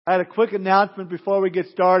I had a quick announcement before we get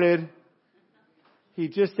started. He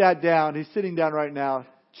just sat down. He's sitting down right now.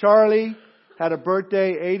 Charlie had a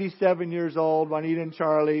birthday, 87 years old, Juanita and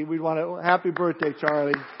Charlie. We want to, happy birthday,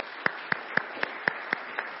 Charlie.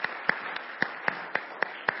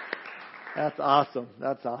 That's awesome.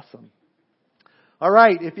 That's awesome. All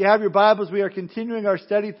right. If you have your Bibles, we are continuing our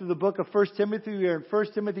study through the book of 1 Timothy. We are in 1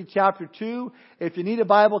 Timothy chapter 2. If you need a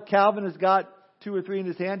Bible, Calvin has got 2 or 3 in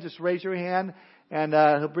his hand. Just raise your hand and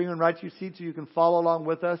he'll bring them right to your seat so you can follow along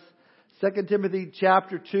with us. 2 Timothy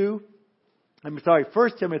chapter 2.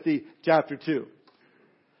 1 Timothy chapter 2.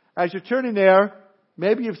 As you're turning there,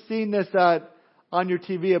 maybe you've seen this on your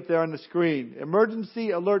TV up there on the screen.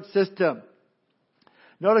 Emergency alert system.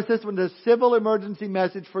 Notice this one, the civil emergency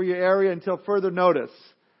message for your area until further notice.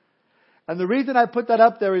 And the reason I put that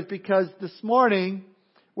up there is because this morning,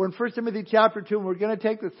 we're in 1 Timothy chapter 2, and we're going to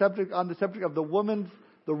take the subject of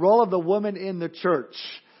the role of the woman in the church.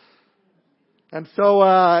 And so,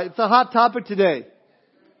 it's a hot topic today.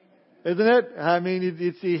 Isn't it? I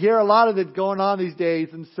mean, you hear a lot of it going on these days.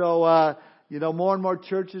 And so, more and more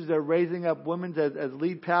churches are raising up women as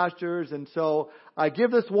lead pastors. And so I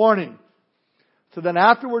give this warning. So then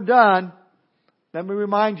after we're done, let me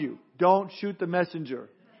remind you, don't shoot the messenger.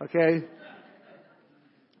 Okay?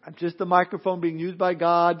 I'm just the microphone being used by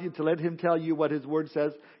God to let Him tell you what His Word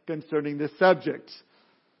says concerning this subject.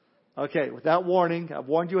 Okay, with that warning, I've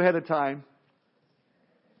warned you ahead of time.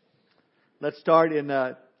 Let's start in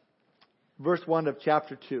verse 1 of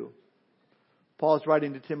chapter 2. Paul's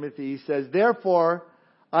writing to Timothy. He says, "Therefore,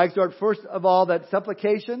 I exhort first of all that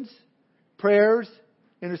supplications, prayers,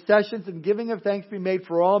 intercessions, and giving of thanks be made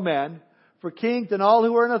for all men, for kings and all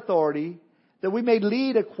who are in authority, that we may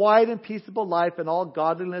lead a quiet and peaceable life in all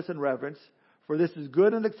godliness and reverence. For this is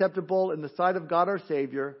good and acceptable in the sight of God our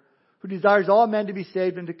Savior, who desires all men to be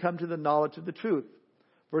saved and to come to the knowledge of the truth."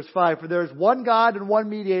 Verse 5, "For there is one God and one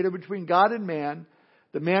mediator between God and man,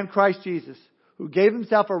 the man Christ Jesus, who gave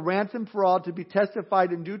Himself a ransom for all to be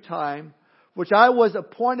testified in due time, which I was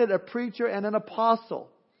appointed a preacher and an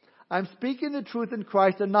apostle. I'm speaking the truth in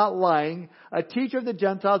Christ and not lying, a teacher of the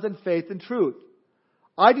Gentiles in faith and truth.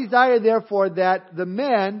 I desire therefore that the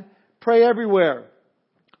men pray everywhere,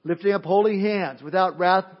 lifting up holy hands without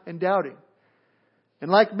wrath and doubting. In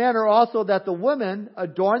like manner also that the women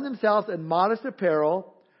adorn themselves in modest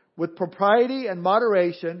apparel, with propriety and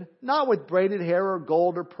moderation, not with braided hair or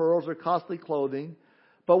gold or pearls or costly clothing,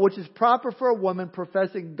 but which is proper for a woman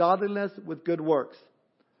professing godliness with good works.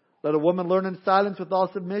 Let a woman learn in silence with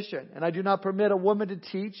all submission. And I do not permit a woman to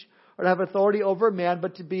teach or to have authority over a man,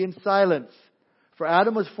 but to be in silence. For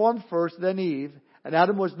Adam was formed first, then Eve. And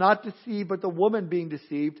Adam was not deceived, but the woman being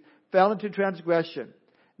deceived fell into transgression.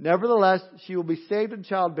 Nevertheless, she will be saved in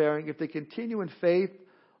childbearing if they continue in faith,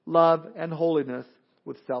 love, and holiness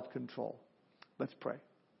with self-control." Let's pray.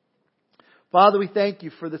 Father, we thank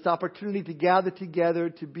You for this opportunity to gather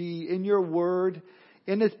together, to be in Your Word,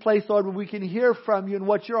 in this place, Lord, where we can hear from You and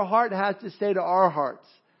what Your heart has to say to our hearts.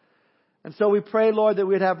 And so we pray, Lord, that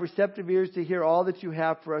we'd have receptive ears to hear all that You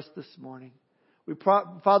have for us this morning.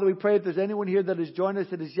 Father, we pray if there's anyone here that has joined us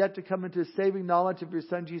that is yet to come into a saving knowledge of Your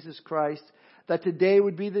Son, Jesus Christ, that today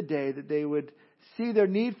would be the day that they would see their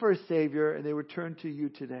need for a Savior and they would turn to You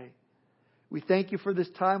today. We thank You for this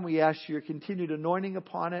time. We ask Your continued anointing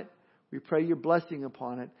upon it. We pray Your blessing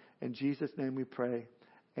upon it. In Jesus' name we pray.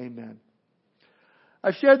 Amen.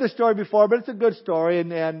 I've shared this story before, but it's a good story,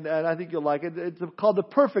 and I think you'll like it. It's called The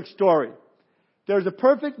Perfect Story. There's a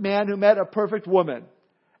perfect man who met a perfect woman.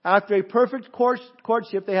 After a perfect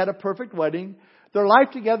courtship, they had a perfect wedding. Their life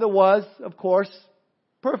together was, of course,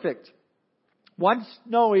 perfect. One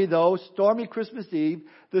snowy, though, stormy Christmas Eve,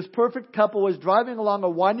 this perfect couple was driving along a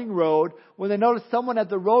winding road when they noticed someone at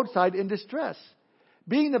the roadside in distress.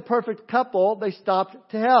 Being the perfect couple, they stopped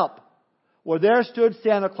to help. Well, there stood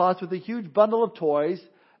Santa Claus with a huge bundle of toys.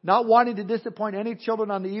 Not wanting to disappoint any children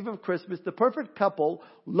on the eve of Christmas, the perfect couple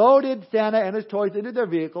loaded Santa and his toys into their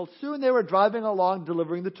vehicle. Soon they were driving along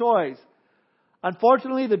delivering the toys.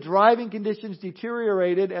 Unfortunately, the driving conditions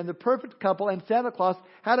deteriorated and the perfect couple and Santa Claus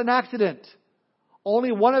had an accident.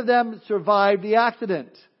 Only one of them survived the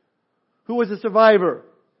accident. Who was the survivor?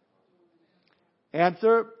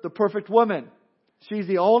 Answer, the perfect woman. She's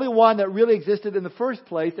the only one that really existed in the first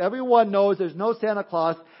place. Everyone knows there's no Santa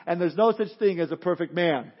Claus and there's no such thing as a perfect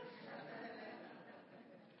man.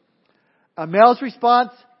 A male's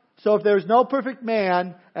response, so if there's no perfect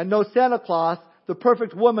man and no Santa Claus, the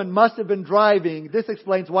perfect woman must have been driving. This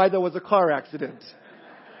explains why there was a car accident.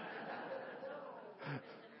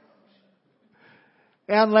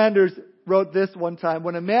 Ann Landers wrote this one time.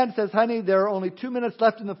 When a man says, "Honey, there are only 2 minutes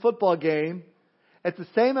left in the football game," It's the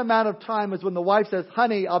same amount of time as when the wife says,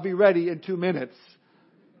 honey, I'll be ready in 2 minutes.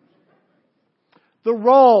 The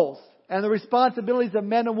roles and the responsibilities of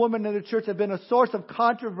men and women in the church have been a source of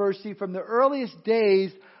controversy from the earliest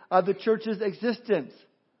days of the church's existence.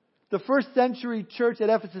 The first century church at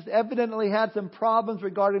Ephesus evidently had some problems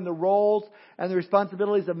regarding the roles and the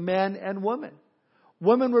responsibilities of men and women.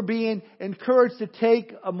 Women were being encouraged to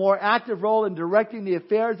take a more active role in directing the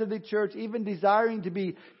affairs of the church, even desiring to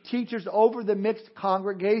be teachers over the mixed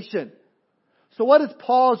congregation. So what is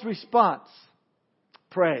Paul's response?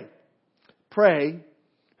 Pray. Pray,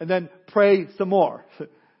 and then pray some more.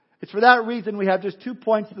 It's for that reason we have just 2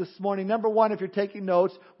 points this morning. Number one, if you're taking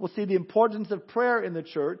notes, we'll see the importance of prayer in the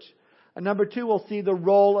church. And number two, we'll see the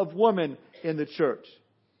role of women in the church.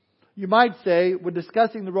 You might say, when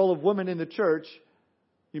discussing the role of women in the church,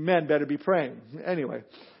 you men better be praying. Anyway,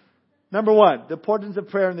 number one, the importance of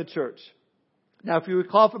prayer in the church. Now, if you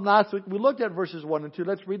recall from last week, we looked at verses 1 and 2.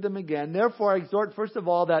 Let's read them again. Therefore, I exhort, first of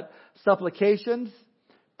all, that supplications,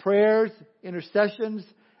 prayers, intercessions,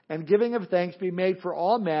 and giving of thanks be made for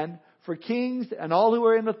all men, for kings and all who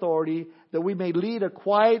are in authority, that we may lead a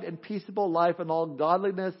quiet and peaceable life in all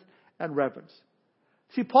godliness and reverence.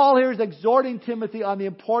 See, Paul here is exhorting Timothy on the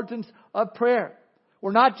importance of prayer.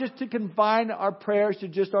 We're not just to confine our prayers to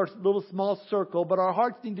just our little small circle, but our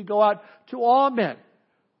hearts need to go out to all men.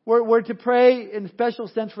 We're to pray in a special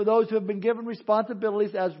sense for those who have been given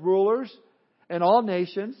responsibilities as rulers in all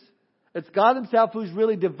nations. It's God Himself who's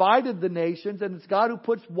really divided the nations, and it's God who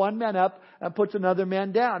puts one man up and puts another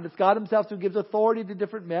man down. It's God Himself who gives authority to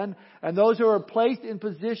different men, and those who are placed in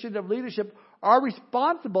positions of leadership are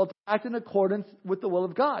responsible to act in accordance with the will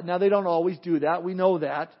of God. Now, they don't always do that. We know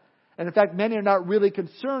that. And in fact, many are not really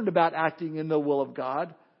concerned about acting in the will of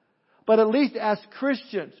God. But at least as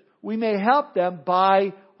Christians, we may help them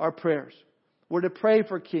by our prayers. We're to pray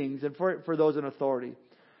for kings and for those in authority.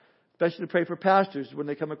 Especially to pray for pastors when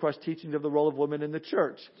they come across teachings of the role of women in the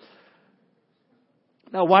church.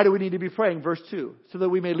 Now, why do we need to be praying? Verse 2, so that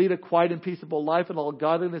we may lead a quiet and peaceable life in all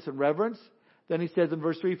godliness and reverence. Then he says in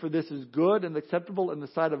verse 3, for this is good and acceptable in the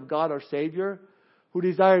sight of God our Savior, who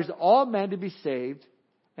desires all men to be saved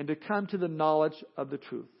and to come to the knowledge of the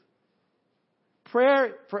truth.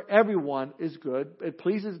 Prayer for everyone is good. It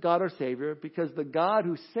pleases God our Savior because the God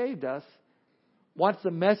who saved us wants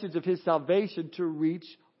the message of His salvation to reach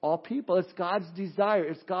all people. It's God's desire.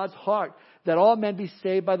 It's God's heart that all men be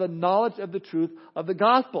saved by the knowledge of the truth of the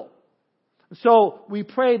gospel. So we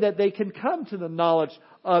pray that they can come to the knowledge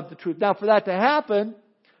of the truth. Now, for that to happen,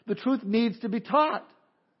 the truth needs to be taught.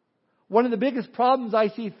 One of the biggest problems I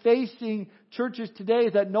see facing churches today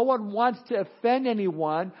is that no one wants to offend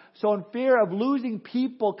anyone. So in fear of losing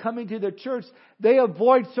people coming to their church, they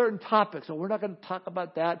avoid certain topics. So we're not going to talk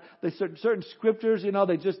about that. There's certain scriptures,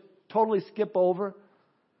 they just totally skip over.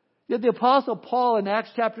 Yet the Apostle Paul in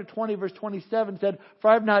Acts chapter 20 verse 27 said, for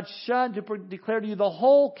I have not shunned to declare to you the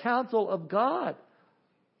whole counsel of God.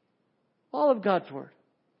 All of God's Word.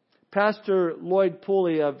 Pastor Lloyd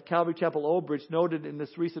Pooley of Calvary Chapel Old Bridge noted in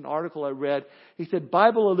this recent article I read, he said,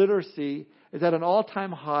 Bible illiteracy is at an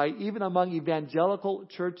all-time high even among evangelical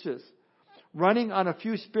churches. Running on a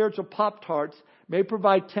few spiritual Pop-Tarts may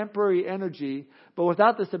provide temporary energy, but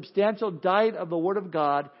without the substantial diet of the Word of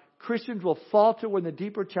God, Christians will falter when the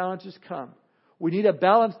deeper challenges come. We need a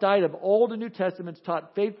balanced diet of Old and New Testaments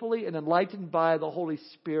taught faithfully and enlightened by the Holy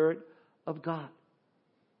Spirit of God.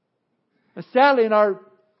 And sadly, in our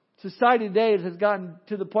society today, it has gotten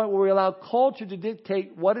to the point where we allow culture to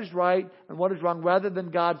dictate what is right and what is wrong rather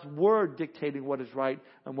than God's Word dictating what is right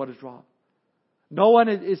and what is wrong. No one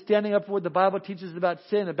is standing up for what the Bible teaches about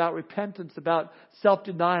sin, about repentance, about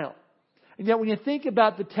self-denial. And yet when you think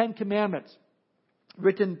about the Ten Commandments,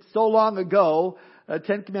 written so long ago,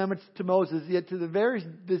 10 Commandments to Moses, yet to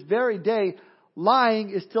this very day,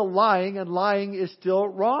 lying is still lying and lying is still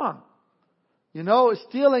wrong.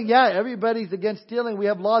 Stealing, everybody's against stealing. We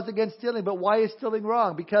have laws against stealing, but why is stealing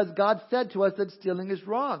wrong? Because God said to us that stealing is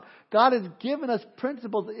wrong. God has given us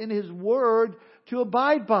principles in His Word to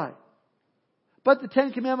abide by. But the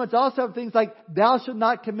Ten Commandments also have things like, thou shalt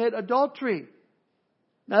not commit adultery.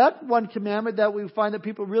 Now that's one commandment that we find that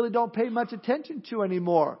people really don't pay much attention to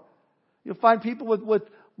anymore. You'll find people with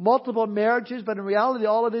multiple marriages, but in reality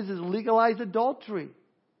all it is legalized adultery.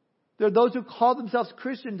 There are those who call themselves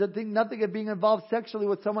Christians and think nothing of being involved sexually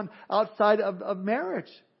with someone outside of marriage.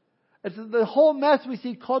 It's the whole mess we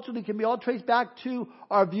see culturally can be all traced back to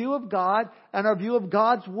our view of God and our view of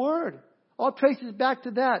God's Word. All traces back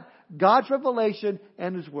to that. God's revelation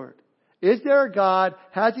and His Word. Is there a God?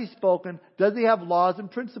 Has He spoken? Does He have laws and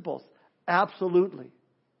principles? Absolutely.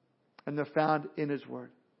 And they're found in His Word.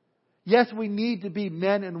 Yes, we need to be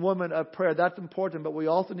men and women of prayer. That's important, but we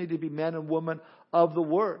also need to be men and women of the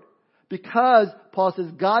Word. Because, Paul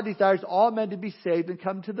says, God desires all men to be saved and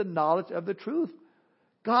come to the knowledge of the truth.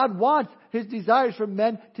 God wants His desires for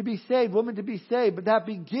men to be saved, women to be saved. But that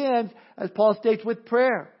begins, as Paul states, with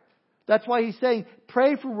prayer. That's why he's saying,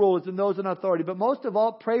 pray for rulers and those in authority. But most of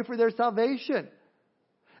all, pray for their salvation.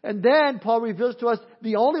 And then Paul reveals to us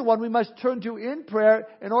the only one we must turn to in prayer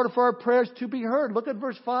in order for our prayers to be heard. Look at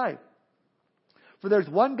verse 5. For there's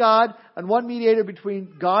one God and one mediator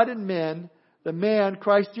between God and men, the man,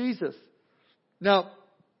 Christ Jesus. Now,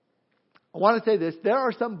 I want to say this. There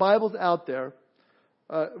are some Bibles out there,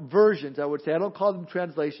 versions, I would say. I don't call them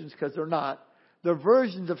translations because they're not. They're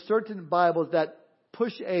versions of certain Bibles that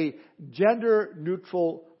push a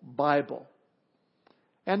gender-neutral Bible.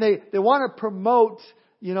 And they want to promote,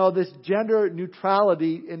 this gender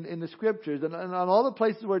neutrality in the Scriptures. And on all the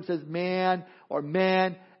places where it says man or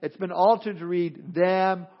men, it's been altered to read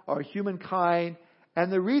them or humankind.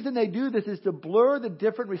 And the reason they do this is to blur the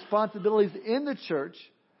different responsibilities in the church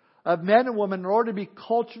of men and women in order to be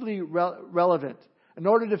culturally relevant. In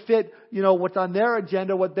order to fit, what's on their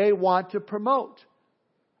agenda, what they want to promote.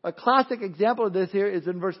 A classic example of this here is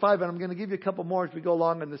in verse 5, and I'm going to give you a couple more as we go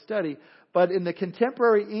along in the study. But in the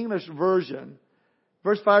contemporary English version,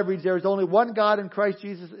 verse 5 reads, there is only one God, and Christ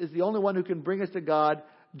Jesus is the only one who can bring us to God.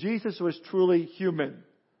 Jesus was truly human.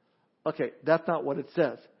 Okay, that's not what it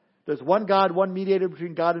says. There's one God, one mediator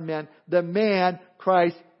between God and man, the man,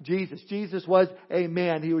 Christ Jesus. Jesus was a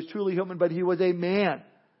man. He was truly human, but He was a man.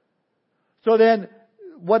 So then,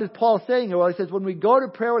 what is Paul saying here? Well, he says, when we go to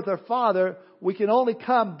prayer with our Father, we can only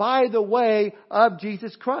come by the way of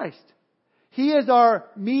Jesus Christ. He is our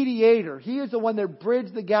mediator. He is the one that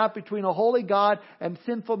bridged the gap between a holy God and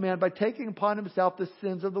sinful man by taking upon Himself the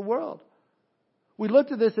sins of the world. We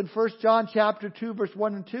looked at this in 1 John chapter 2, verse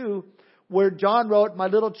 1 and 2, where John wrote, my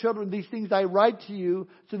little children, these things I write to you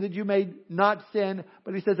so that you may not sin.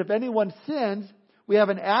 But he says, if anyone sins, we have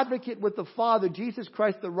an advocate with the Father, Jesus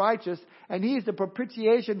Christ the righteous, and He is the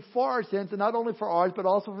propitiation for our sins, and not only for ours, but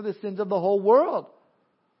also for the sins of the whole world.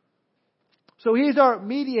 So He's our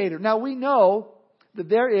mediator. Now we know that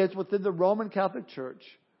there is within the Roman Catholic Church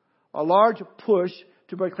a large push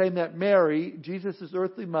to proclaim that Mary, Jesus'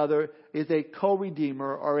 earthly mother, is a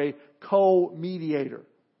co-redeemer or a co-mediator.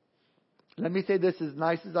 Let me say this as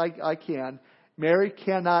nice as I can. Mary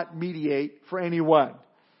cannot mediate for anyone.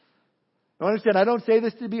 Now understand, I don't say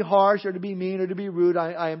this to be harsh or to be mean or to be rude.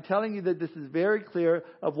 I am telling you that this is very clear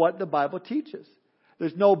of what the Bible teaches.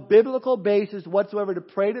 There's no biblical basis whatsoever to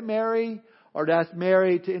pray to Mary or to ask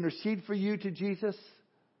Mary to intercede for you to Jesus.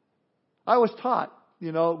 I was taught,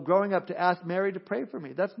 growing up to ask Mary to pray for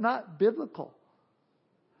me. That's not biblical.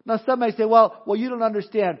 Now some may say, well, you don't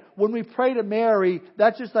understand. When we pray to Mary,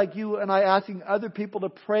 that's just like you and I asking other people to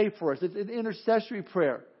pray for us. It's an intercessory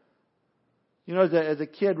prayer. As a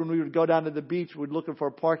kid, when we would go down to the beach, we'd looking for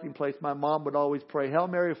a parking place. My mom would always pray, Hail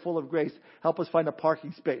Mary, full of grace, help us find a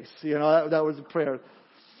parking space. That was a prayer.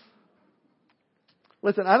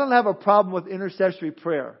 Listen, I don't have a problem with intercessory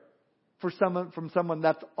prayer from someone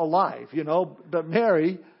that's alive, But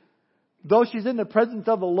Mary, though she's in the presence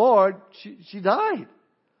of the Lord, she died.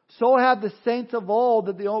 So have the saints of old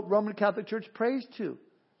that the old Roman Catholic Church prays to.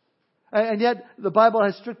 And yet, the Bible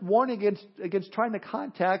has strict warning against trying to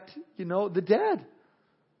contact, the dead.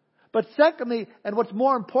 But secondly, and what's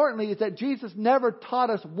more importantly, is that Jesus never taught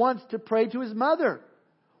us once to pray to His mother.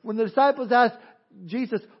 When the disciples asked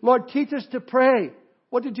Jesus, Lord, teach us to pray.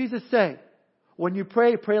 What did Jesus say? When you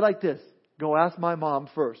pray, pray like this. Go ask my mom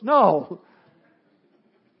first. No.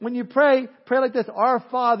 When you pray like this. Our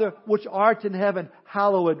Father, which art in heaven,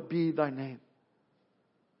 hallowed be thy name.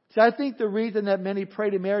 See, I think the reason that many pray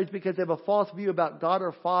to Mary is because they have a false view about God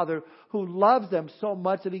our Father, who loves them so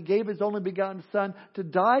much that He gave His only begotten Son to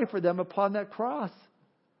die for them upon that cross.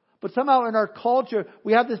 But somehow in our culture,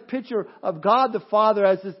 we have this picture of God the Father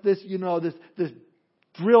as this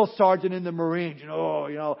drill sergeant in the Marines,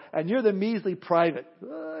 and you're the measly private,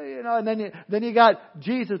 and then you got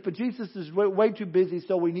Jesus, but Jesus is way too busy,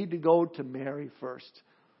 so we need to go to Mary first.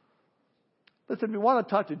 Listen, if you want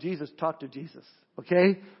to talk to Jesus,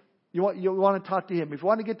 okay? You want to talk to Him. If you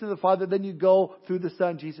want to get to the Father, then you go through the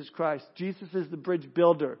Son, Jesus Christ. Jesus is the bridge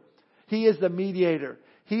builder. He is the mediator.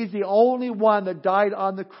 He's the only one that died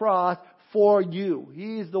on the cross for you.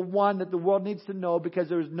 He is the one that the world needs to know, because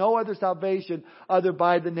there is no other salvation other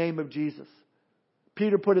by the name of Jesus.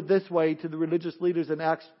 Peter put it this way to the religious leaders in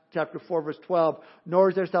Acts chapter 4, verse 12.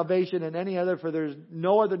 Nor is there salvation in any other, for there is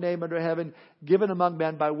no other name under heaven given among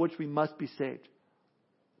men by which we must be saved.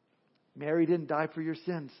 Mary didn't die for your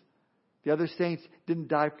sins. The other saints didn't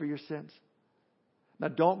die for your sins. Now,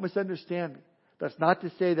 don't misunderstand me. That's not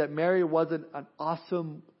to say that Mary wasn't an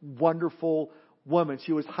awesome, wonderful woman.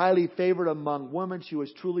 She was highly favored among women. She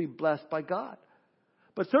was truly blessed by God.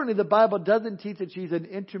 But certainly the Bible doesn't teach that she's an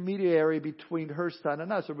intermediary between her Son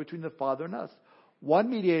and us, or between the Father and us. One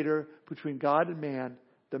mediator between God and man,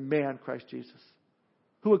 the man Christ Jesus,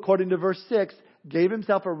 who, according to verse 6, gave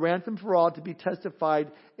himself a ransom for all to be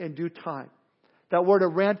testified in due time. That word, a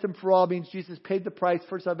ransom for all, means Jesus paid the price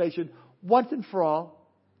for salvation once and for all.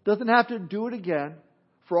 Doesn't have to do it again.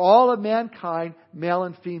 For all of mankind, male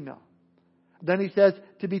and female. Then he says,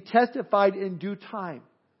 to be testified in due time.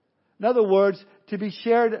 In other words, to be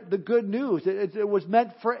shared the good news. It was meant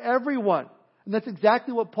for everyone. And that's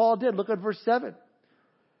exactly what Paul did. Look at verse 7.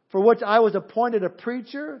 For which I was appointed a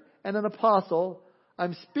preacher and an apostle.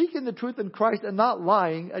 I'm speaking the truth in Christ and not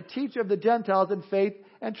lying, a teacher of the Gentiles in faith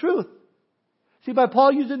and truth. See, by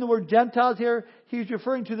Paul using the word Gentiles here, he's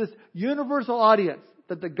referring to this universal audience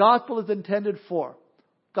that the gospel is intended for.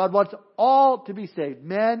 God wants all to be saved,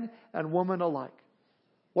 men and women alike.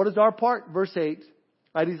 What is our part? Verse 8.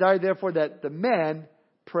 I desire therefore that the men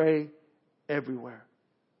pray everywhere.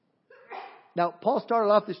 Now, Paul started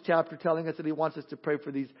off this chapter telling us that he wants us to pray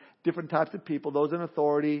for these different types of people, those in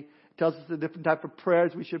authority. He tells us the different type of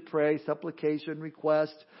prayers we should pray, supplication,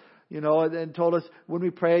 request, and told us when we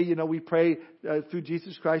pray, we pray through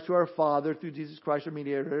Jesus Christ to our Father, through Jesus Christ our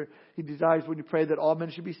mediator. He desires when you pray that all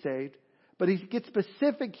men should be saved. But he gets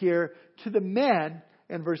specific here to the men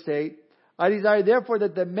in verse 8. I desire therefore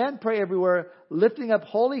that the men pray everywhere, lifting up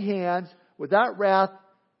holy hands without wrath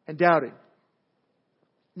and doubting.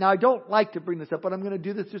 Now, I don't like to bring this up, but I'm going to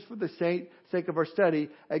do this just for the sake of our study.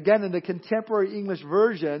 Again, in the contemporary English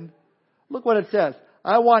version, look what it says.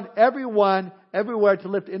 I want everyone, everywhere, to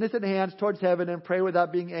lift innocent hands towards heaven and pray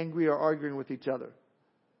without being angry or arguing with each other.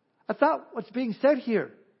 That's not what's being said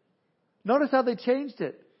here. Notice how they changed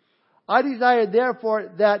it. I desire,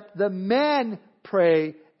 therefore, that the men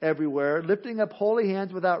pray everywhere, lifting up holy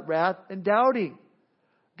hands without wrath and doubting.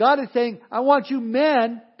 God is saying, I want you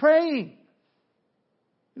men praying.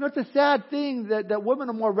 It's a sad thing that women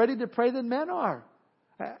are more ready to pray than men are.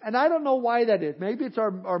 And I don't know why that is. Maybe it's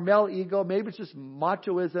our male ego. Maybe it's just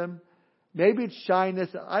machoism. Maybe it's shyness.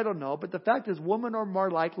 I don't know. But the fact is, women are more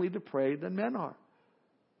likely to pray than men are.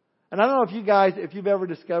 And I don't know if you guys, if you've ever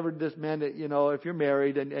discovered this, men, that, if you're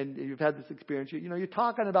married and you've had this experience, you're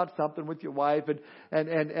talking about something with your wife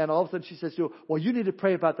and all of a sudden she says to you, well, you need to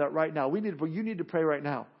pray about that right now. You need to pray right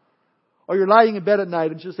now. Or you're lying in bed at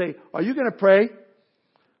night and she'll say, are you going to pray?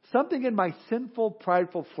 Something in my sinful,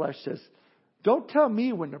 prideful flesh says, don't tell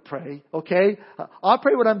me when to pray, okay? I'll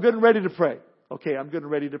pray when I'm good and ready to pray. Okay, I'm good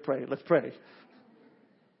and ready to pray. Let's pray.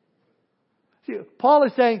 See, Paul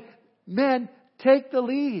is saying, men, take the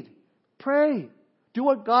lead. Pray. Do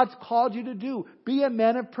what God's called you to do. Be a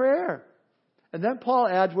man of prayer. And then Paul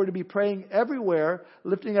adds, we're to be praying everywhere,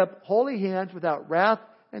 lifting up holy hands without wrath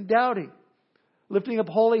and doubting. Lifting up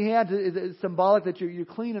holy hands is symbolic that you're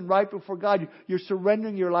clean and right before God. You're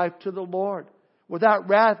surrendering your life to the Lord. Without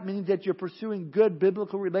wrath means that you're pursuing good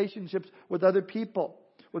biblical relationships with other people.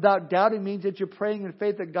 Without doubting means that you're praying in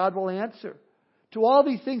faith that God will answer. To all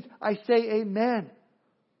these things, I say amen.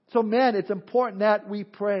 So men, it's important that we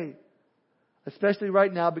pray. Especially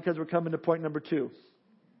right now because we're coming to point number 2.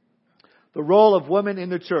 The role of women in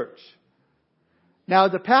the church. Now,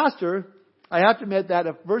 as a pastor, I have to admit that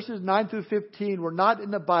if verses 9 through 15 were not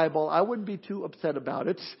in the Bible, I wouldn't be too upset about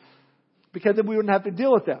it because then we wouldn't have to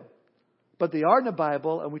deal with them. But they are in the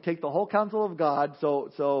Bible, and we take the whole counsel of God.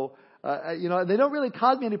 So they don't really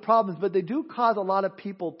cause me any problems, but they do cause a lot of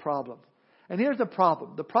people problems. And here's the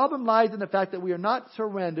problem. The problem lies in the fact that we are not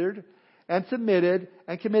surrendered and submitted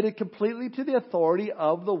and committed completely to the authority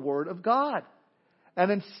of the Word of God. And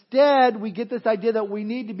instead, we get this idea that we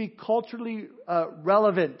need to be culturally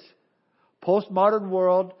relevant. Postmodern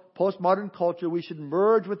world, postmodern culture, we should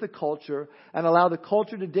merge with the culture and allow the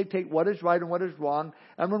culture to dictate what is right and what is wrong.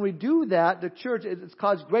 And when we do that, the church, it's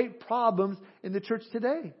caused great problems in the church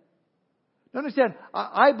today. Now understand,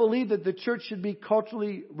 I believe that the church should be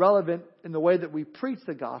culturally relevant in the way that we preach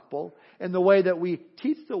the gospel, in the way that we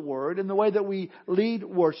teach the word, in the way that we lead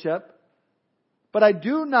worship. But I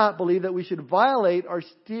do not believe that we should violate or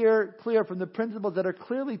steer clear from the principles that are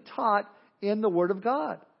clearly taught in the Word of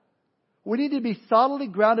God. We need to be solidly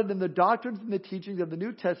grounded in the doctrines and the teachings of the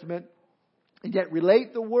New Testament, and yet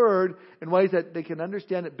relate the Word in ways that they can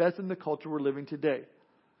understand it best in the culture we're living today.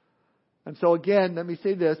 And so again, let me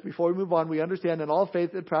say this before we move on. We understand in all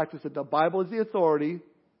faith and practice that the Bible is the authority.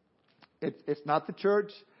 It's not the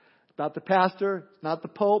church. It's not the pastor, it's not the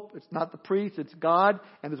pope, it's not the priest, it's God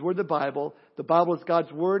and His Word, the Bible. The Bible is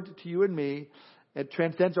God's Word to you and me. It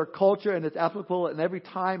transcends our culture and it's applicable in every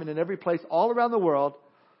time and in every place all around the world.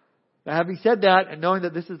 Now, having said that, and knowing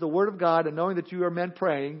that this is the Word of God, and knowing that you are men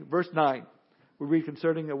praying, verse 9, we read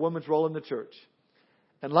concerning a woman's role in the church.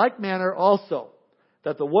 In like manner also,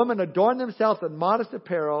 that the woman adorn themselves in modest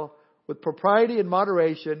apparel, with propriety and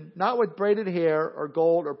moderation, not with braided hair, or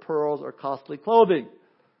gold, or pearls, or costly clothing.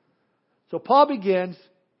 So Paul begins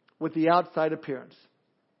with the outside appearance.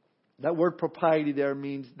 That word propriety there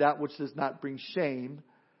means that which does not bring shame.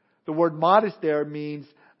 The word modest there means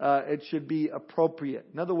it should be appropriate.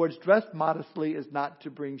 In other words, dress modestly is not to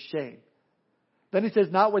bring shame. Then he says,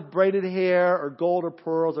 not with braided hair or gold or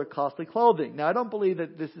pearls or costly clothing. Now, I don't believe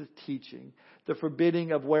that this is teaching the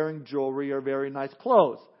forbidding of wearing jewelry or very nice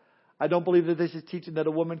clothes. I don't believe that this is teaching that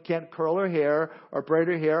a woman can't curl her hair or braid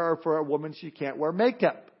her hair, or for a woman she can't wear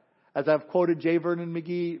makeup. As I've quoted J. Vernon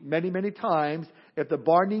McGee many, many times, if the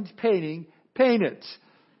barn needs painting, paint it.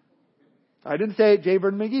 I didn't say it, J.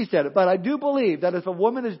 Vernon McGee said it. But I do believe that if a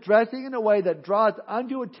woman is dressing in a way that draws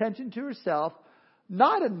undue attention to herself,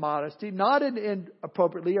 not in modesty, not in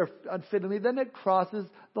appropriately or unfittingly, then it crosses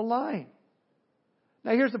the line.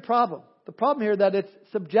 Now here's the problem. The problem here is that it's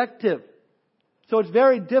subjective. So it's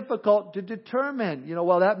very difficult to determine,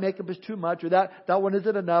 well, that makeup is too much, or that one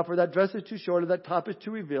isn't enough, or that dress is too short, or that top is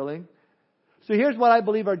too revealing. So here's what I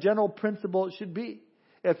believe our general principle should be.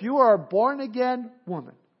 If you are a born again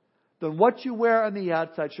woman, then what you wear on the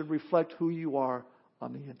outside should reflect who you are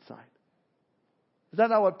on the inside. Is that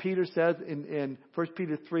not what Peter says in 1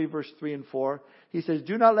 Peter 3, verse 3 and 4? He says,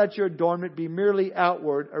 do not let your adornment be merely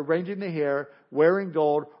outward, arranging the hair, wearing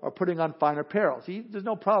gold, or putting on fine apparel. See, there's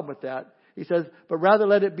no problem with that. He says, but rather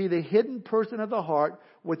let it be the hidden person of the heart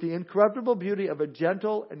with the incorruptible beauty of a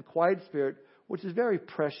gentle and quiet spirit, which is very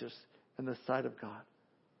precious in the sight of God.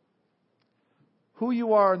 Who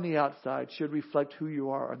you are on the outside should reflect who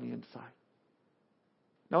you are on the inside.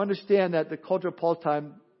 Now understand that the culture of Paul's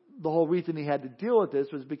time, the whole reason he had to deal with this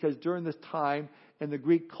was because during this time in the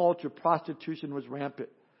Greek culture, prostitution was rampant.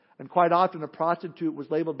 And quite often a prostitute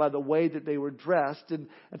was labeled by the way that they were dressed. And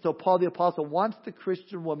so Paul the Apostle wants the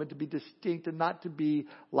Christian woman to be distinct and not to be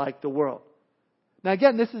like the world. Now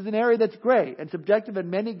again, this is an area that's gray and subjective,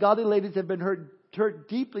 and many godly ladies have been hurt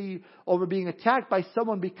deeply over being attacked by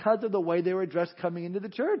someone because of the way they were dressed coming into the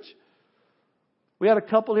church. We had a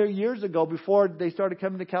couple here years ago before they started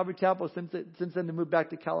coming to Calvary Chapel. Since then they moved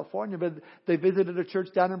back to California, but they visited a church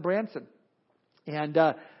down in Branson.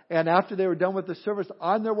 And after they were done with the service,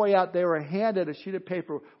 on their way out, they were handed a sheet of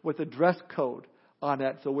paper with a dress code on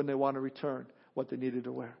it, so when they want to return, what they needed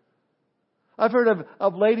to wear. I've heard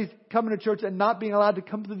of ladies coming to church and not being allowed to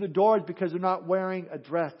come through the doors because they're not wearing a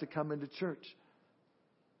dress to come into church.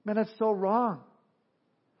 Man, that's so wrong.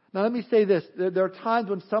 Now let me say this. There are times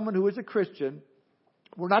when someone who is a Christian,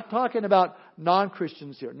 we're not talking about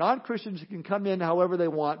non-Christians here. Non-Christians can come in however they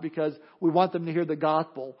want because we want them to hear the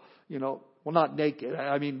gospel, Well, not naked.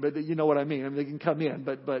 But you know what I mean. They can come in,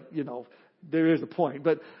 but there is a point.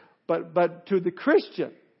 But to the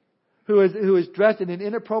Christian who is dressed in an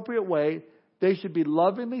inappropriate way, they should be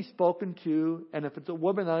lovingly spoken to. And if it's a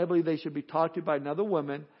woman, I believe they should be talked to by another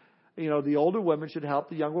woman. The older woman should help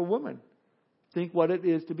the younger woman think what it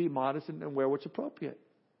is to be modest and wear what's appropriate.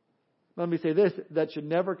 Let me say this: that should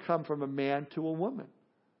never come from a man to a woman.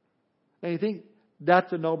 And you think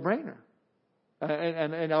that's a no-brainer.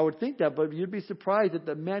 And I would think that, but you'd be surprised at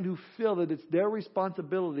the men who feel that it's their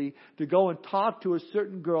responsibility to go and talk to a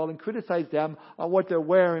certain girl and criticize them on what they're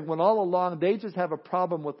wearing, when all along they just have a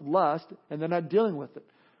problem with lust and they're not dealing with it.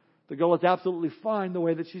 The girl is absolutely fine the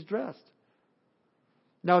way that she's dressed.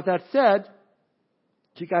 Now, with that said,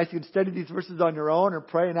 you guys can study these verses on your own and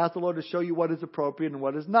pray and ask the Lord to show you what is appropriate and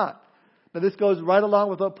what is not. Now, this goes right along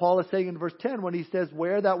with what Paul is saying in verse 10 when he says,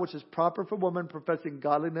 wear that which is proper for woman, professing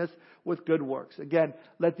godliness with good works. Again,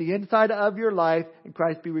 let the inside of your life in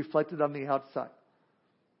Christ be reflected on the outside.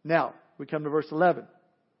 Now, we come to verse 11.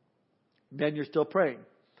 Men, you're still praying.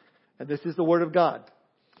 And this is the word of God.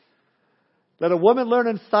 Let a woman learn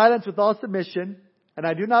in silence with all submission. And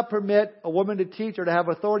I do not permit a woman to teach or to have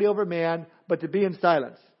authority over man, but to be in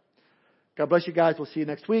silence. God bless you guys. We'll see you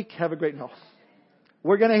next week. Have a great night.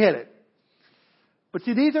 We're going to hit it. But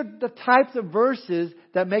see, these are the types of verses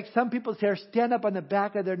that make some people's hair stand up on the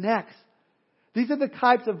back of their necks. These are the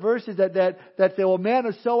types of verses that say, well, man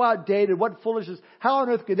is so outdated. What foolishness. How on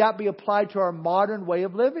earth could that be applied to our modern way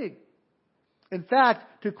of living? In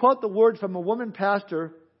fact, to quote the words from a woman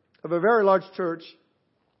pastor of a very large church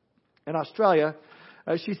in Australia,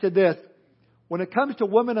 she said this: when it comes to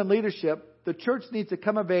women in leadership, the church needs to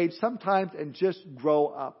come of age sometimes and just grow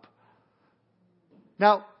up.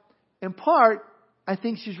 Now, in part, I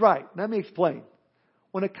think she's right. Let me explain.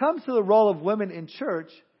 When it comes to the role of women in church,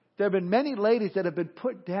 there have been many ladies that have been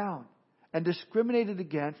put down and discriminated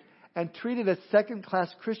against and treated as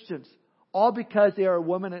second-class Christians, all because they are a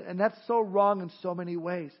woman, and that's so wrong in so many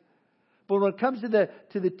ways. But when it comes to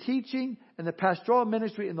the teaching and the pastoral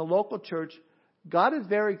ministry in the local church, God is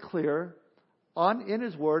very clear in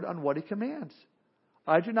His Word on what He commands.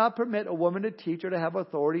 I do not permit a woman to teach or to have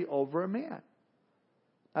authority over a man.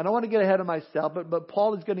 I don't want to get ahead of myself, but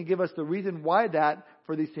Paul is going to give us the reason why that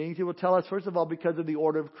for these things. He will tell us, first of all, because of the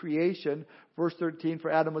order of creation. Verse 13, for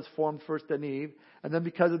Adam was formed first, then Eve. And then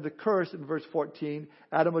because of the curse in verse 14,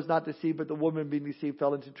 Adam was not deceived, but the woman being deceived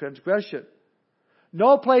fell into transgression.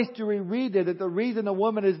 No place do we read that the reason a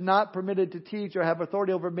woman is not permitted to teach or have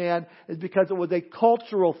authority over man is because it was a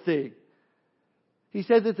cultural thing. He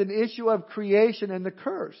says it's an issue of creation and the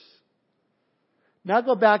curse. Now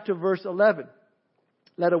go back to verse 11.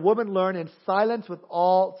 Let a woman learn in silence with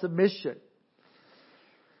all submission.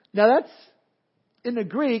 Now that's, in the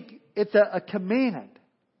Greek, it's a command.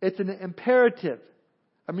 It's an imperative.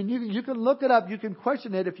 I mean, you can look it up. You can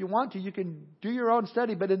question it if you want to. You can do your own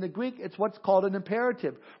study. But in the Greek, it's what's called an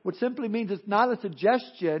imperative, which simply means it's not a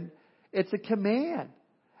suggestion. It's a command.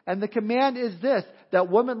 And the command is this,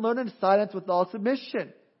 that women learn in silence with all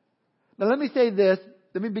submission. Now let me say this.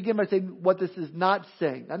 Let me begin by saying what this is not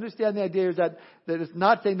saying. Understand the idea is that it's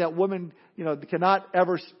not saying that women, cannot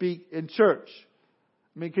ever speak in church.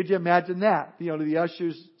 I mean, could you imagine that? The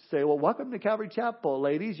ushers say, well, welcome to Calvary Chapel,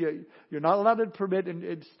 ladies. You're not allowed to permit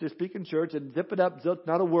to speak in church, and zip it up,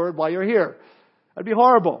 not a word while you're here. That'd be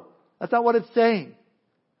horrible. That's not what it's saying.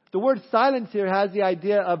 The word silence here has the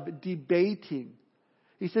idea of debating.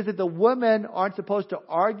 He says that the women aren't supposed to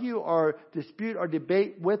argue or dispute or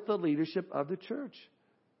debate with the leadership of the church.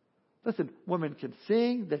 Listen, women can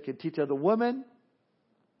sing. They can teach other women.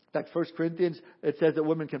 In fact, 1 Corinthians, it says that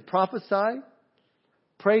women can prophesy.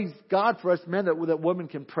 Praise God for us men that women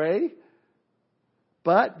can pray.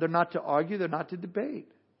 But they're not to argue. They're not to debate.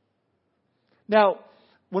 Now,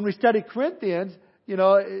 when we study Corinthians,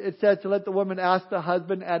 it says to let the woman ask the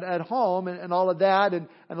husband at home and all of that. And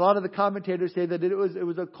a lot of the commentators say that it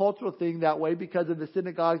was a cultural thing that way because of the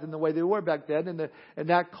synagogues and the way they were back then. And in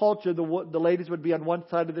that culture, the ladies would be on one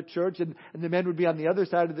side of the church and the men would be on the other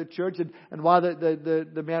side of the church. And while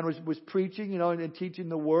the man was preaching, and teaching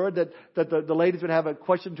the word, that the ladies would have a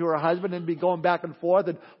question to her husband and be going back and forth.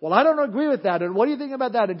 And, well, I don't agree with that. And what do you think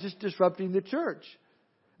about that? And just disrupting the church.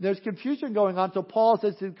 There's confusion going on. So Paul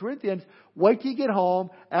says to the Corinthians, wait till you get home,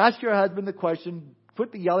 ask your husband the question,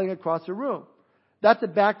 quit the yelling across the room. That's the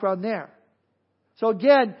background there. So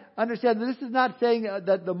again, understand that this is not saying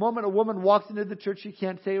that the moment a woman walks into the church, she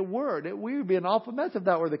can't say a word. We would be an awful mess if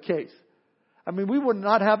that were the case. I mean, we would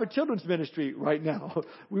not have a children's ministry right now.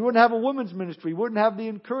 We wouldn't have a women's ministry. We wouldn't have the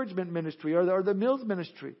encouragement ministry or the meals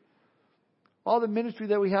ministry. All the ministry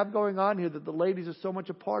that we have going on here that the ladies are so much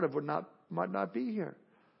a part of might not be here.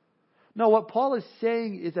 No, what Paul is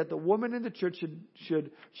saying is that the woman in the church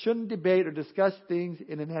shouldn't debate or discuss things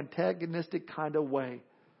in an antagonistic kind of way.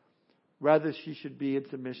 Rather, she should be in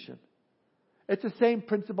submission. It's the same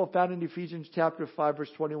principle found in Ephesians chapter 5,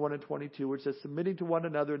 verse 21 and 22, which says, submitting to one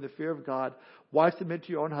another in the fear of God. Wives, submit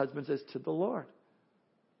to your own husbands as to the Lord.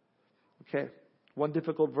 Okay, one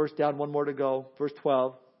difficult verse down, one more to go. Verse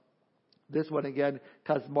 12. This one again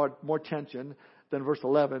causes more tension than verse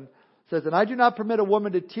 11. Says, and I do not permit a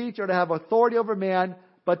woman to teach or to have authority over man,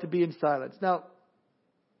 but to be in silence. Now,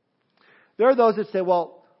 there are those that say,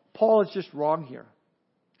 well, Paul is just wrong here.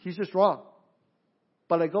 He's just wrong.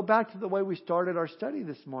 But I go back to the way we started our study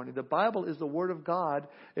this morning. The Bible is the Word of God.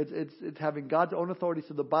 It's having God's own authority,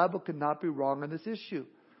 so the Bible cannot be wrong on this issue.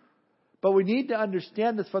 But we need to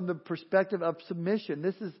understand this from the perspective of submission.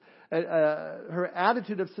 This is her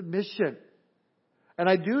attitude of submission. And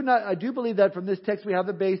I do believe that from this text we have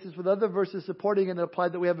the basis with other verses supporting and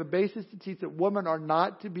applied that we have a basis to teach that women are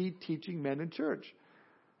not to be teaching men in church.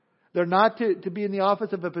 They're not to be in the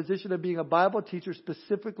office of a position of being a Bible teacher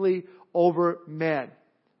specifically over men.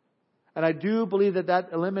 And I do believe that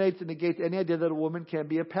eliminates and negates any idea that a woman can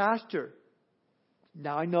be a pastor.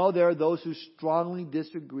 Now I know there are those who strongly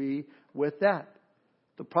disagree with that.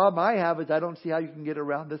 The problem I have is I don't see how you can get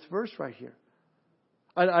around this verse right here.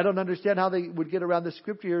 I don't understand how they would get around the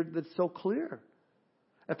scripture that's so clear.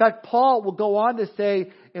 In fact, Paul will go on to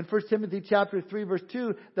say in 1 Timothy chapter 3, verse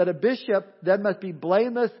 2, that a bishop then must be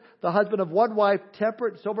blameless, the husband of one wife,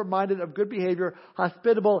 temperate, sober-minded, of good behavior,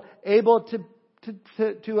 hospitable, able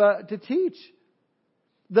to teach.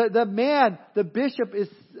 The man, the bishop, is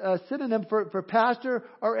a synonym for pastor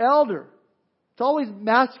or elder. It's always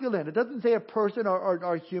masculine. It doesn't say a person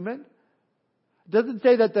or human. It doesn't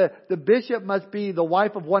say that the bishop must be the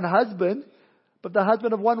wife of one husband, but the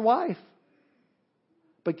husband of one wife.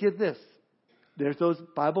 But get this. There's those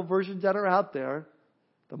Bible versions that are out there.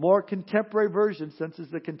 The more contemporary version, since it's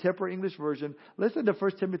the contemporary English version, listen to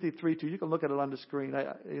 1 Timothy 3:2. You can look at it on the screen.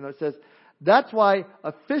 It says, that's why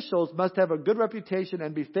officials must have a good reputation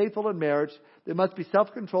and be faithful in marriage. They must be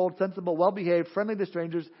self-controlled, sensible, well-behaved, friendly to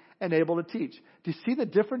strangers, and able to teach. Do you see the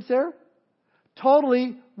difference there?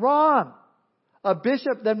 Totally wrong. A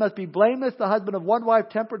bishop then must be blameless, the husband of one wife,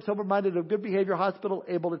 temperate, sober-minded, of good behavior, hospitable,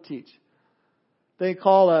 able to teach. They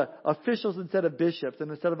call officials instead of bishops, and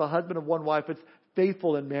instead of a husband of one wife, it's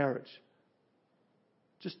faithful in marriage.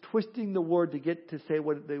 Just twisting the word to get to say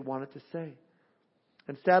what they want it to say.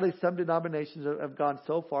 And sadly, some denominations have gone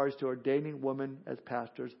so far as to ordaining women as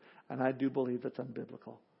pastors, and I do believe that's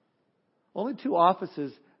unbiblical. Only 2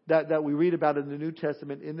 offices that we read about in the New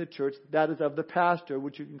Testament in the church, that is of the pastor,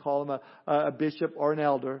 which you can call him a bishop or an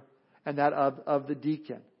elder, and that of the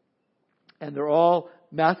deacon. And they're all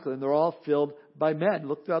masculine. They're all filled by men.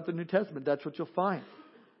 Look throughout the New Testament. That's what you'll find.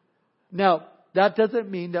 Now, that doesn't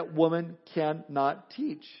mean that women cannot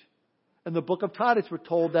teach. In the book of Titus, we're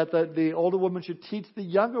told that the older woman should teach the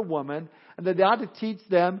younger woman, and that they ought to teach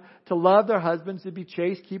them to love their husbands, to be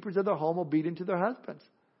chaste, keepers of their home, obedient to their husbands.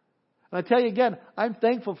 And I tell you again, I'm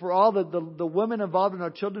thankful for all the women involved in our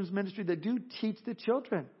children's ministry that do teach the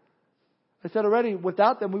children. I said already,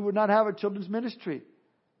 without them, we would not have a children's ministry.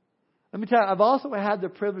 Let me tell you, I've also had the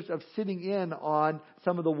privilege of sitting in on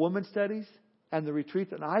some of the women's studies and the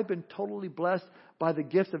retreats, and I've been totally blessed by the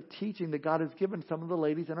gifts of teaching that God has given some of the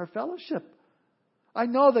ladies in our fellowship. I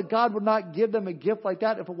know that God would not give them a gift like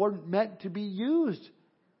that if it weren't meant to be used.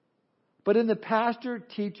 But in the pastor,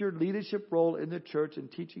 teacher, leadership role in the church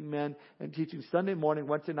and teaching men and teaching Sunday morning,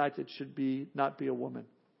 Wednesday nights, it should not be a woman.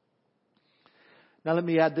 Now let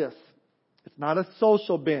me add this. It's not a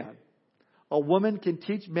social ban. A woman can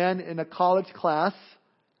teach men in a college class.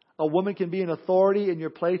 A woman can be an authority in your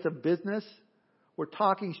place of business. We're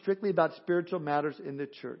talking strictly about spiritual matters in the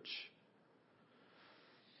church.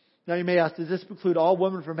 Now you may ask, does this preclude all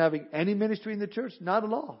women from having any ministry in the church? Not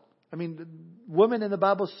at all. I mean, women in the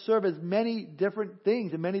Bible serve as many different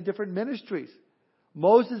things in many different ministries.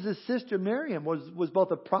 Moses' sister Miriam was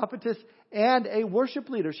both a prophetess and a worship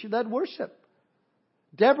leader. She led worship.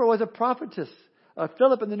 Deborah was a prophetess.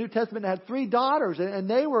 Philip in the New Testament had 3 daughters, and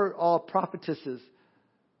they were all prophetesses.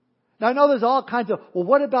 Now I know there's all kinds of, well,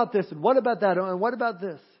 what about this, and what about that, and what about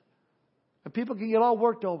this? And people can get all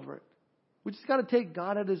worked over it. We just got to take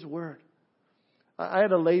God at His word. I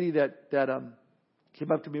had a lady that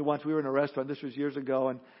came up to me once. We were in a restaurant. This was years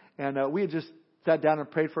ago, and we had just sat down and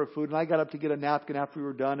prayed for our food. And I got up to get a napkin after we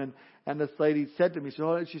were done, and this lady said to me,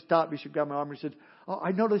 she stopped me. She grabbed my arm and said, "Oh,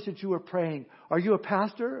 I noticed that you were praying. Are you a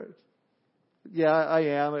pastor?" "Yeah, I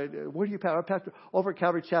am." "Where do you pastor?" "Over at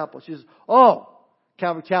Calvary Chapel." She says, "Oh,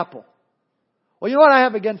 Calvary Chapel. Well, you know what I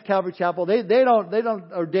have against Calvary Chapel? They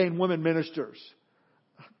don't ordain women ministers."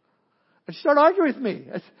 And she started arguing with me.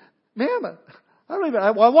 I said, "Ma'am,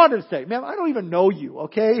 I wanted to say, ma'am, I don't even know you,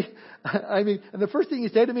 okay?" I mean, and the first thing you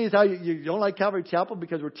say to me is how you don't like Calvary Chapel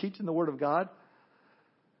because we're teaching the Word of God.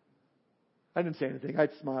 I didn't say anything. I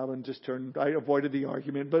smiled and just turned. I avoided the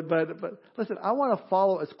argument. But listen, I want to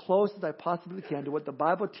follow as close as I possibly can to what the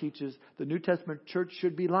Bible teaches the New Testament church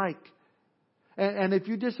should be like. And if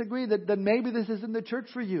you disagree, then maybe this isn't the church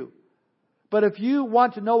for you. But if you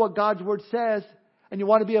want to know what God's Word says, and you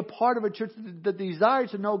want to be a part of a church that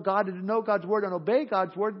desires to know God and to know God's Word and obey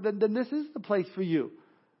God's Word, then this is the place for you.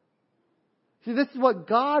 See, this is what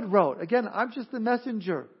God wrote. Again, I'm just the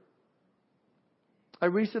messenger. I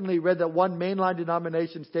recently read that one mainline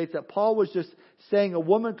denomination states that Paul was just saying a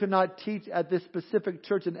woman could not teach at this specific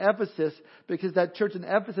church in Ephesus because that church in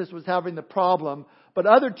Ephesus was having the problem, but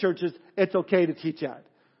other churches, it's okay to teach at.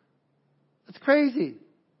 That's crazy.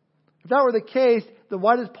 If that were the case, then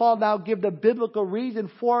why does Paul now give the biblical reason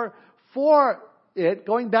for it,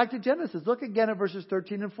 going back to Genesis? Look again at verses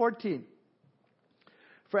 13 and 14.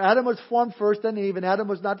 "For Adam was formed first, then Eve, and Adam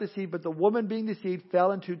was not deceived, but the woman being deceived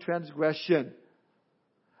fell into transgression."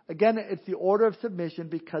 Again, it's the order of submission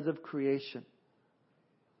because of creation.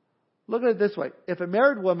 Look at it this way. If a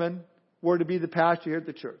married woman were to be the pastor here at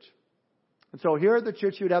the church, and so here at the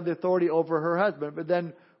church she would have the authority over her husband, but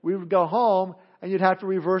then we would go home and you'd have to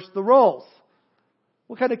reverse the roles.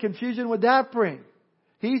 What kind of confusion would that bring?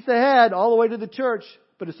 He's the head all the way to the church,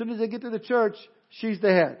 but as soon as they get to the church, she's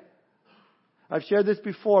the head. I've shared this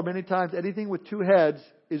before many times. Anything with 2 heads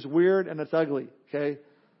is weird and it's ugly. Okay?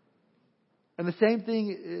 And the same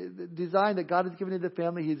thing, design that God has given to the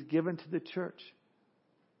family, He's given to the church.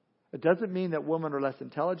 It doesn't mean that women are less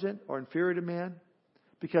intelligent or inferior to man,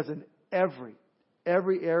 because in every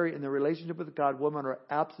area in the relationship with God, women are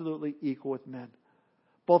absolutely equal with men.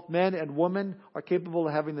 Both men and women are capable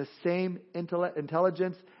of having the same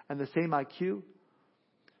intelligence and the same IQ.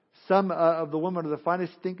 Some of the women are the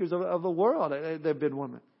finest thinkers of the world. They've been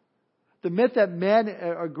women. The myth that men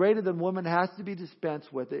are greater than women has to be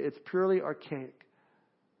dispensed with. It's purely archaic.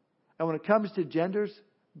 And when it comes to genders,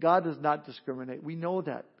 God does not discriminate. We know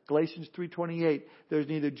that. Galatians 3:28, there's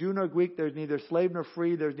neither Jew nor Greek, there's neither slave nor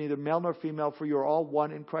free, there's neither male nor female, for you are all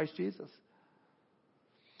one in Christ Jesus.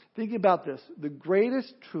 Think about this. The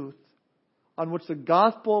greatest truth on which the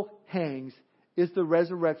gospel hangs is the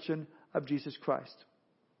resurrection of Jesus Christ.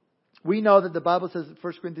 We know that the Bible says in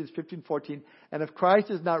 1 Corinthians 15:14, and if Christ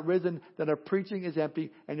is not risen, then our preaching is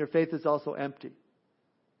empty and your faith is also empty.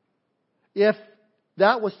 If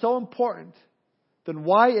that was so important, then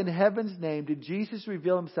why in heaven's name did Jesus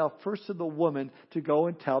reveal Himself first to the woman to go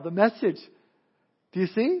and tell the message? Do you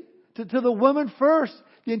see? To the woman first.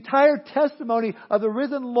 The entire testimony of the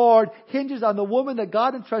risen Lord hinges on the woman that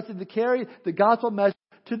God entrusted to carry the gospel message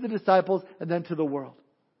to the disciples and then to the world.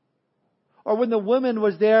 Or when the woman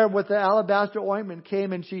was there with the alabaster ointment,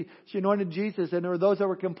 came and she anointed Jesus, and there were those that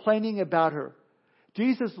were complaining about her.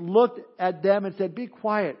 Jesus looked at them and said, "Be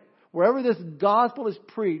quiet. Wherever this gospel is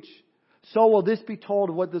preached, so will this be told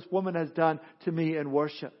of what this woman has done to me in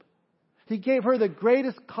worship." He gave her the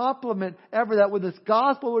greatest compliment ever, that when this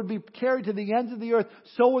gospel would be carried to the ends of the earth,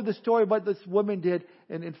 so would the story of what this woman did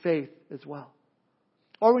in faith as well.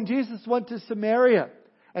 Or when Jesus went to Samaria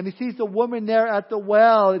and He sees the woman there at the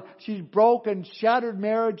well, she's broken, shattered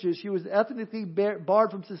marriages, she was ethnically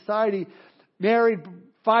barred from society, married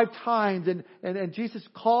 5 times, and Jesus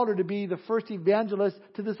called her to be the first evangelist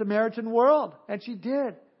to the Samaritan world, and she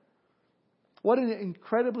did. What an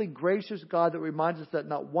incredibly gracious God that reminds us that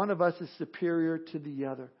not one of us is superior to the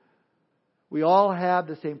other. We all have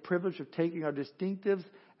the same privilege of taking our distinctives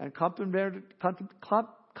and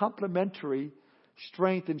complementary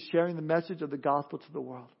strength in sharing the message of the gospel to the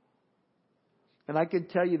world. And I can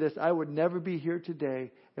tell you this, I would never be here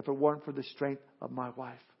today if it weren't for the strength of my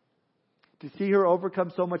wife. To see her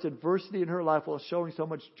overcome so much adversity in her life while showing so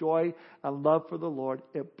much joy and love for the Lord,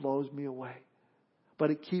 it blows me away. But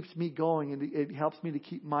it keeps me going, and it helps me to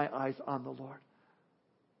keep my eyes on the Lord.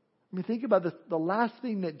 I mean, think about this. The last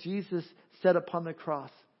thing that Jesus said upon the cross,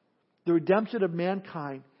 the redemption of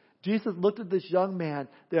mankind. Jesus looked at this young man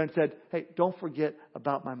there and said, "Hey, don't forget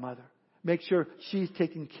about my mother. Make sure she's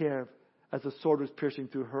taken care of," as the sword was piercing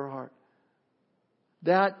through her heart.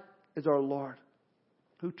 That is our Lord,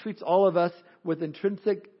 who treats all of us with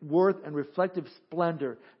intrinsic worth and reflective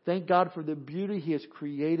splendor. Thank God for the beauty He has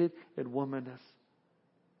created in womanness.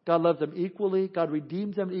 God loves them equally. God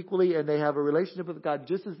redeems them equally. And they have a relationship with God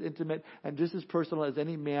just as intimate and just as personal as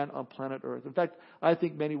any man on planet Earth. In fact, I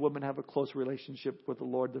think many women have a closer relationship with the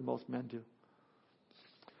Lord than most men do.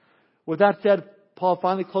 With that said, Paul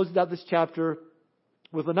finally closes out this chapter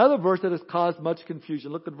with another verse that has caused much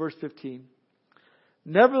confusion. Look at verse 15.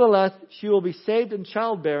 "Nevertheless, she will be saved in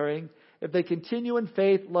childbearing if they continue in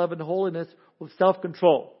faith, love, and holiness with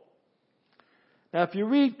self-control." Now, if you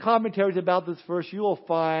read commentaries about this verse, you will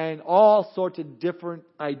find all sorts of different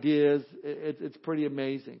ideas. It's pretty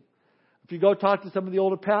amazing. If you go talk to some of the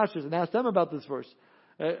older pastors and ask them about this verse,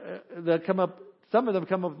 some of them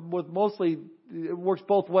come up with mostly, it works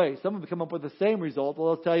both ways. Some of them come up with the same result.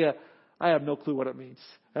 Well, they'll tell you, "I have no clue what it means.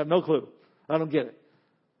 I have no clue. I don't get it."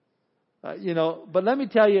 But let me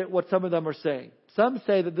tell you what some of them are saying. Some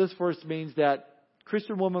say that this verse means that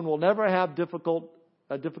Christian women will never have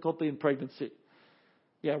difficulty in pregnancy.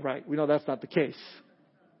 Yeah, right. We know that's not the case.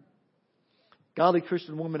 Godly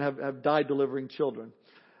Christian women have died delivering children.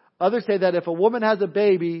 Others say that if a woman has a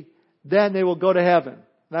baby, then they will go to heaven.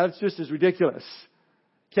 Now, that's just as ridiculous.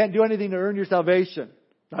 Can't do anything to earn your salvation.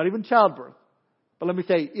 Not even childbirth. But let me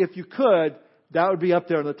say, if you could, that would be up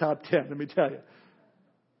there in the top 10, let me tell you.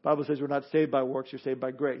 The Bible says we're not saved by works, you're saved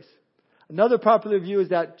by grace. Another popular view is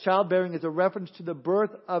that childbearing is a reference to the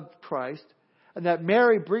birth of Christ, and that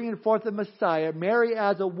Mary bringing forth the Messiah, Mary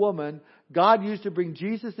as a woman, God used to bring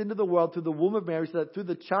Jesus into the world through the womb of Mary so that through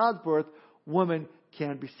the child's birth, women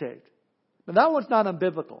can be saved. Now that one's not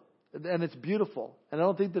unbiblical, and it's beautiful, and I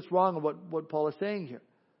don't think that's wrong in what Paul is saying here.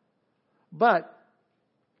 But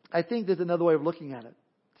I think there's another way of looking at it.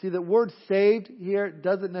 See, the word saved here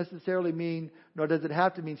doesn't necessarily mean, nor does it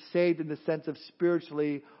have to mean saved in the sense of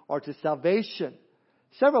spiritually or to salvation.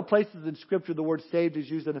 Several places in Scripture the word saved is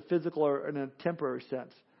used in a physical or in a temporary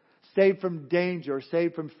sense. saved from danger,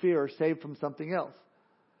 saved from fear, or saved from something else.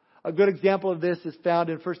 A good example of this is found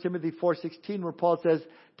in 1 Timothy 4:16, where Paul says,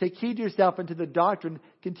 "Take heed to yourself and to the doctrine,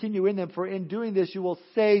 continue in them, for in doing this you will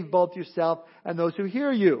save both yourself and those who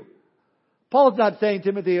hear you." Paul's not saying,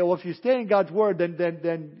 Timothy, well, if you stay in God's Word,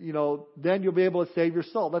 then you'll be able to save your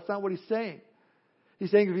soul. That's not what he's saying.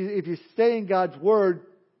 He's saying if you stay in God's Word,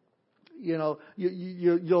 you'll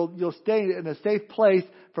stay in a safe place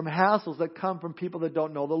from hassles that come from people that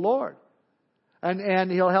don't know the Lord.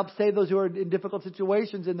 And He'll help save those who are in difficult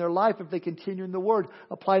situations in their life if they continue in the Word,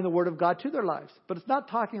 applying the Word of God to their lives. But it's not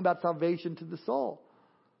talking about salvation to the soul.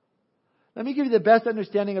 Let me give you the best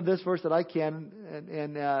understanding of this verse that I can,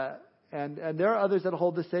 and there are others that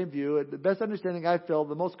hold the same view. The best understanding I feel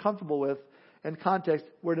the most comfortable with in context,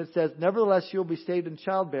 where it says, "Nevertheless, she will be saved in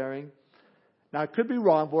childbearing." Now, I could be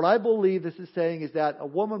wrong, but what I believe this is saying is that a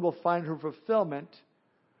woman will find her fulfillment,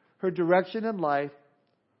 her direction in life,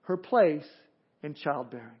 her place in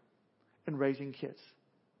childbearing and raising kids.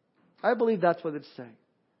 I believe that's what it's saying.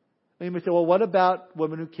 And you may say, well, what about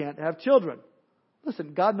women who can't have children?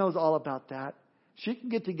 Listen, God knows all about that. She can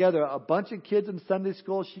get together a bunch of kids in Sunday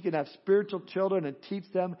school. She can have spiritual children and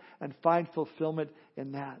teach them and find fulfillment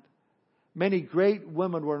in that. Many great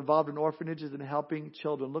women were involved in orphanages and helping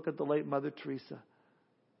children. Look at the late Mother Teresa.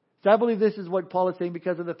 So I believe this is what Paul is saying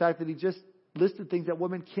because of the fact that he just listed things that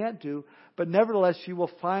women can't do. But nevertheless, she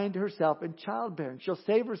will find herself in childbearing. She'll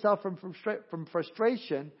save herself from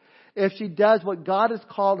frustration if she does what God has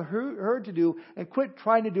called her to do and quit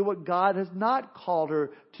trying to do what God has not called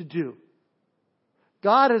her to do.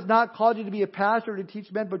 God has not called you to be a pastor to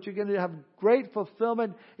teach men, but you're going to have great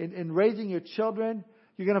fulfillment in raising your children.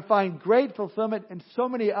 You're going to find great fulfillment in so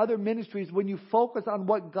many other ministries when you focus on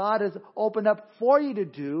what God has opened up for you to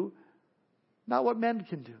do, not what men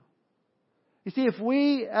can do. You see, if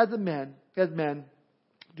we as men,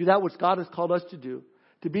 do that which God has called us to do,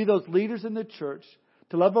 to be those leaders in the church,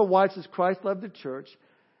 to love our wives as Christ loved the church,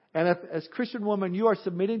 and if as Christian woman you are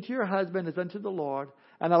submitting to your husband as unto the Lord,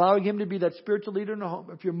 and allowing him to be that spiritual leader in the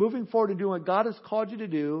home, if you're moving forward and doing what God has called you to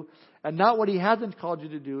do, and not what He hasn't called you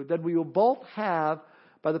to do, then we will both have,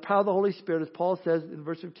 by the power of the Holy Spirit, as Paul says in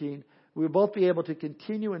verse 15, we will both be able to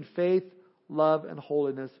continue in faith, love, and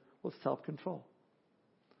holiness with self-control.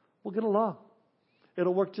 We'll get along.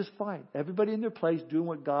 It'll work just fine. Everybody in their place doing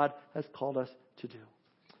what God has called us to do.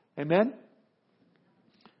 Amen?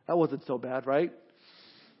 That wasn't so bad, right?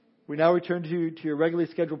 We now return to your regularly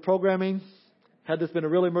scheduled programming. Had this been a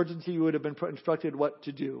real emergency, you would have been instructed what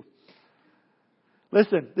to do.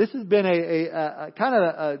 Listen, this has been a kind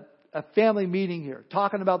of a family meeting here,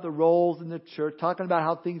 talking about the roles in the church, talking about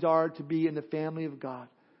how things are to be in the family of God.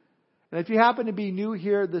 And if you happen to be new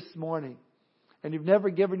here this morning, and you've never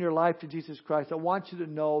given your life to Jesus Christ, I want you to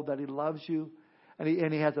know that He loves you, and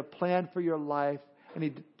He has a plan for your life, and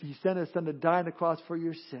He sent His Son to die on the cross for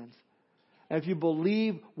your sins. And if you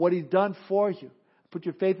believe what He's done for you, put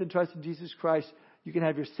your faith and trust in Jesus Christ, you can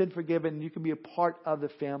have your sin forgiven, and you can be a part of the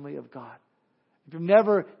family of God. If you've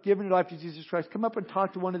never given your life to Jesus Christ, come up and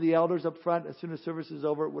talk to one of the elders up front as soon as service is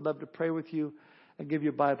over. We'd love to pray with you and give you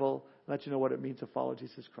a Bible and let you know what it means to follow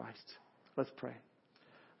Jesus Christ. Let's pray.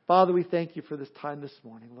 Father, we thank You for this time this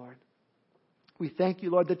morning, Lord. We thank You,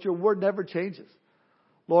 Lord, that Your Word never changes.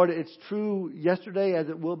 Lord, it's true yesterday as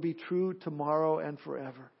it will be true tomorrow and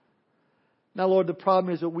forever. Now, Lord, the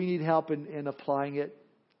problem is that we need help in applying it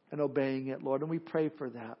and obeying it, Lord, and we pray for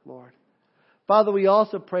that, Lord. Father, we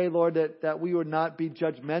also pray, Lord, that we would not be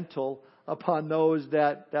judgmental upon those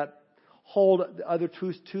that hold other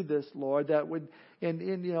truths to this, Lord, that would,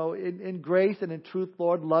 in grace and in truth,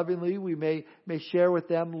 Lord, lovingly, we may share with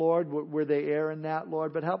them, Lord, where they err in that,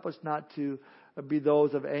 Lord, but help us not to be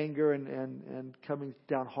those of anger and coming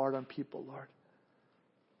down hard on people, Lord.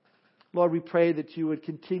 Lord, we pray that You would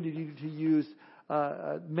continue to use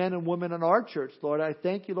men and women in our church, Lord. I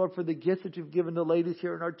thank You, Lord, for the gifts that You've given the ladies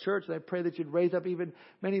here in our church. And I pray that You'd raise up even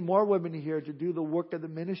many more women here to do the work of the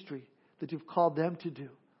ministry that You've called them to do.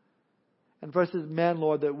 And for us as men,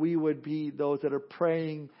 Lord, that we would be those that are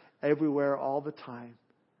praying everywhere all the time.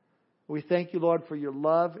 We thank You, Lord, for Your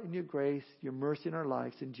love and Your grace, Your mercy in our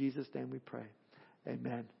lives. In Jesus' name we pray.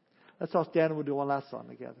 Amen. Let's all stand and we'll do one last song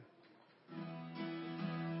together.